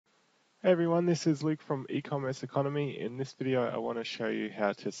Hey everyone, this is Luke from E-commerce Economy. In this video, I want to show you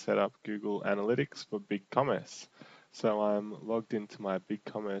how to set up Google Analytics for BigCommerce. So I'm logged into my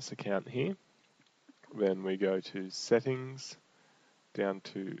BigCommerce account here. Then we go to Settings, down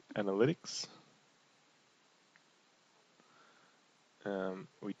to Analytics.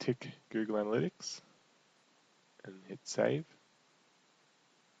 We tick Google Analytics and hit Save.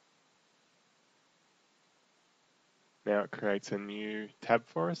 Now it creates a new tab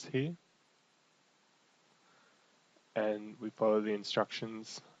for us here. And we follow the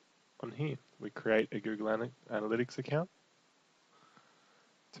instructions on here. We create a Google Analytics account.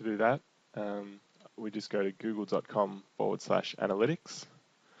 To do that, we just go to google.com/analytics.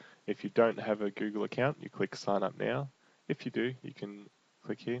 If you don't have a Google account, you click sign up now. If you do, you can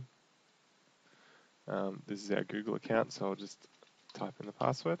click here. This is our Google account, so I'll just type in the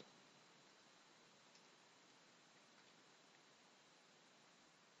password.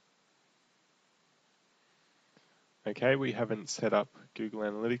 Okay, we haven't set up Google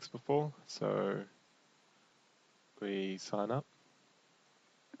Analytics before, so we sign up.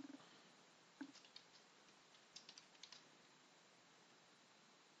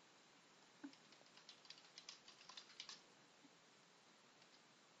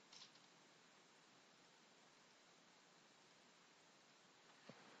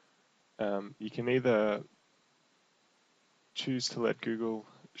 You can either choose to let Google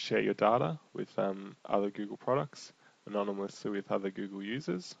share your data with other Google products anonymously with other Google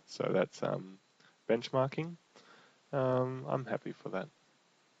users. So that's benchmarking. I'm happy for that.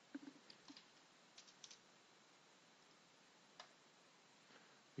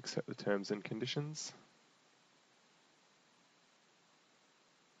 Accept the terms and conditions.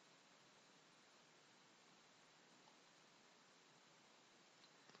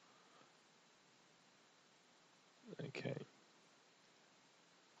 Okay.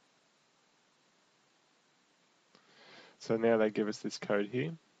 So now they give us this code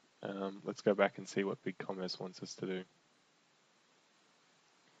here. Let's go back and see what BigCommerce wants us to do.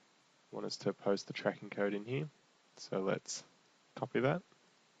 Want us to post the tracking code in here. So let's copy that,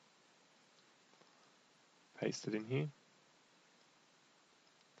 paste it in here.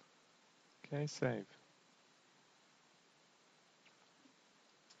 Okay, save.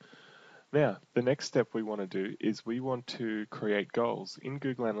 Now, the next step we want to do is we want to create goals. In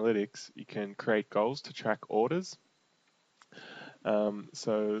Google Analytics, you can create goals to track orders.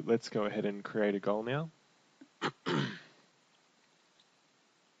 So let's go ahead and create a goal now.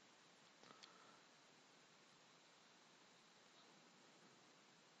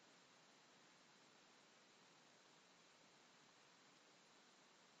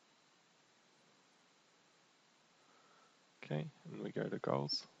 Okay, and we go to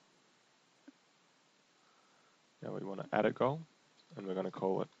goals. Now we want to add a goal, and we're going to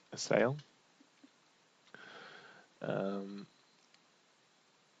call it a sale.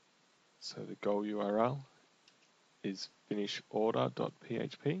 So the goal URL is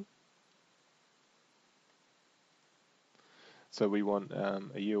finisholder.php. So we want a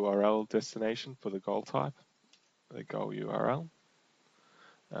URL destination for the goal type, the goal URL.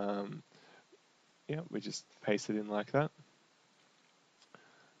 Yeah, we just paste it in like that.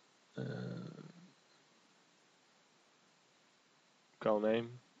 Goal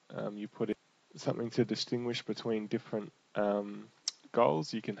name, you put in something to distinguish between different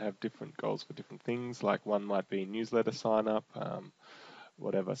goals. You can have different goals for different things, like one might be newsletter sign up,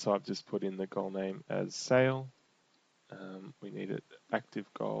 whatever. So I've just put in the goal name as sale. We need it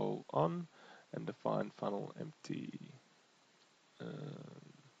active goal on and define funnel empty.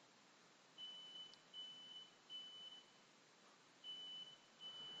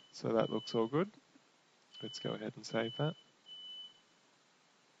 So that looks all good. Let's go ahead and save that.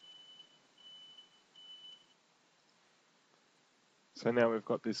 So now we've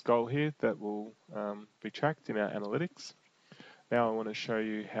got this goal here that will be tracked in our analytics. Now I want to show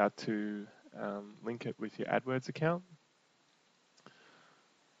you how to link it with your AdWords account.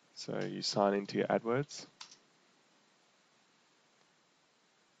 So you sign into your AdWords.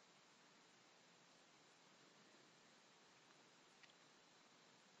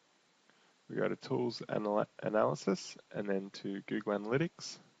 We go to Tools, Analysis, and then to Google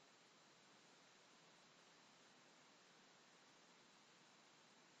Analytics.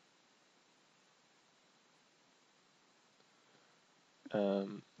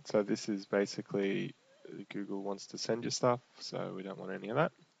 So this is basically Google wants to send you stuff, so we don't want any of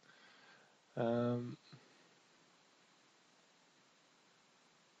that.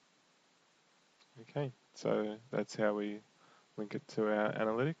 Okay, so that's how we link it to our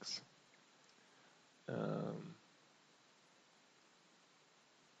analytics.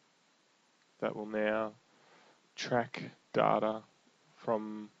 that will now track data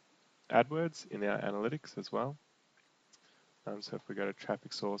from AdWords in our analytics as well. So if we go to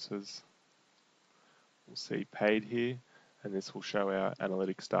traffic sources, we'll see paid here, and this will show our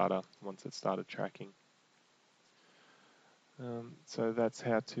analytics data once it's started tracking. So that's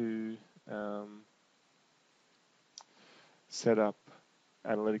how to set up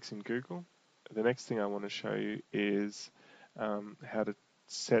analytics in Google. The next thing I want to show you is how to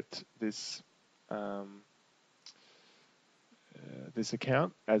set this this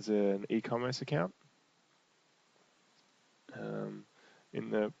account as an e-commerce account. In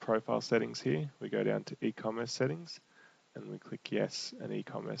the profile settings here, we go down to e-commerce settings and we click yes, an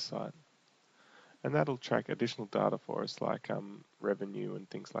e-commerce site. And that'll track additional data for us like revenue and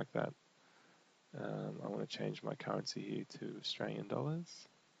things like that. I want to change my currency here to Australian dollars.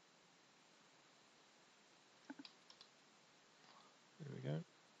 There we go.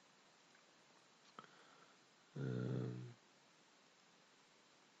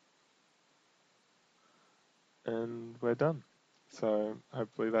 And we're done. So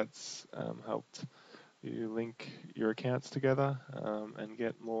hopefully that's helped you link your accounts together and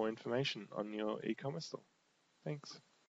get more information on your e-commerce store. Thanks.